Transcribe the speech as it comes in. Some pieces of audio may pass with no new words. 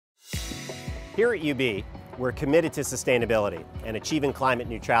Here at UB, we're committed to sustainability and achieving climate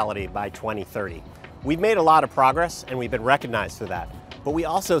neutrality by 2030. We've made a lot of progress and we've been recognized for that, but we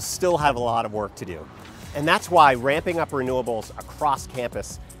also still have a lot of work to do. And that's why ramping up renewables across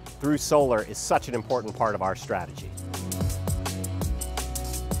campus through solar is such an important part of our strategy.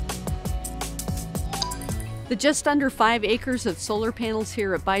 The just under 5 acres of solar panels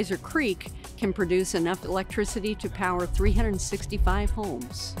here at Beiser Creek can produce enough electricity to power 365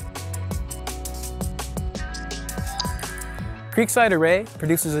 homes. Creekside Array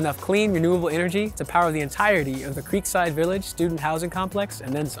produces enough clean, renewable energy to power the entirety of the Creekside Village student housing complex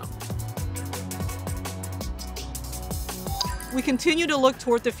and then some. We continue to look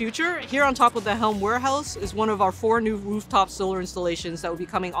toward the future. Here on top of the Helm warehouse is one of our 4 new rooftop solar installations that will be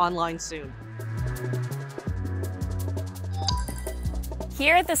coming online soon.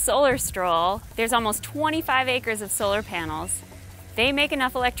 Here at the Solar Stroll, there's almost 25 acres of solar panels. They make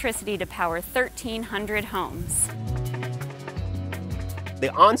enough electricity to power 1,300 homes.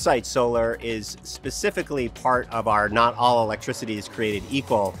 The on-site solar is specifically part of our Not All Electricity is Created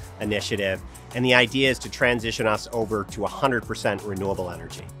Equal initiative, and the idea is to transition us over to 100% renewable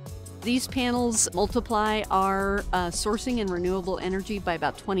energy. These panels multiply our sourcing and renewable energy by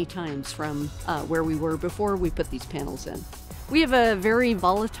about 20 times from where we were before we put these panels in. We have a very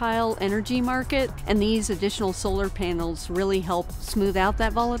volatile energy market, and these additional solar panels really help smooth out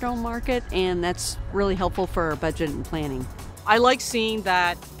that volatile market, and that's really helpful for our budget and planning. I like seeing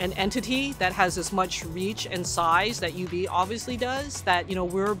that an entity that has as much reach and size that UB obviously does, that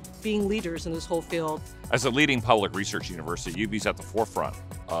we're being leaders in this whole field. As a leading public research university, UB's at the forefront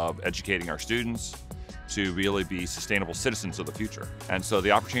of educating our students to really be sustainable citizens of the future. And so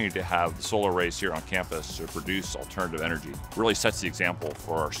the opportunity to have the solar arrays here on campus to produce alternative energy really sets the example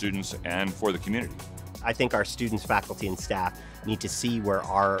for our students and for the community. I think our students, faculty, and staff need to see where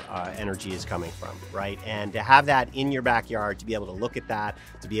our energy is coming from, right? And to have that in your backyard, to be able to look at that,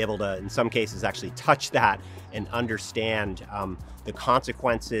 to be able to, in some cases, actually touch that and understand the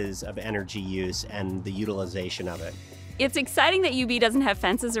consequences of energy use and the utilization of it. It's exciting that UB doesn't have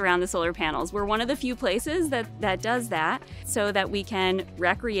fences around the solar panels. We're one of the few places that does that, so that we can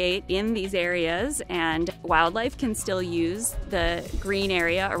recreate in these areas and wildlife can still use the green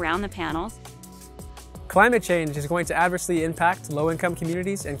area around the panels. Climate change is going to adversely impact low-income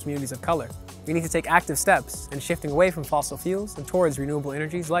communities and communities of color. We need to take active steps in shifting away from fossil fuels and towards renewable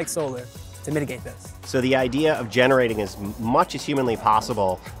energies like solar to mitigate this. So the idea of generating as much as humanly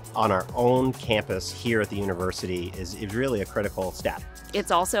possible on our own campus here at the university is really a critical step. It's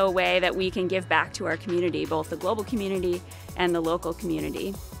also a way that we can give back to our community, both the global community and the local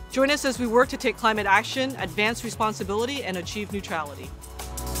community. Join us as we work to take climate action, advance responsibility, and achieve neutrality.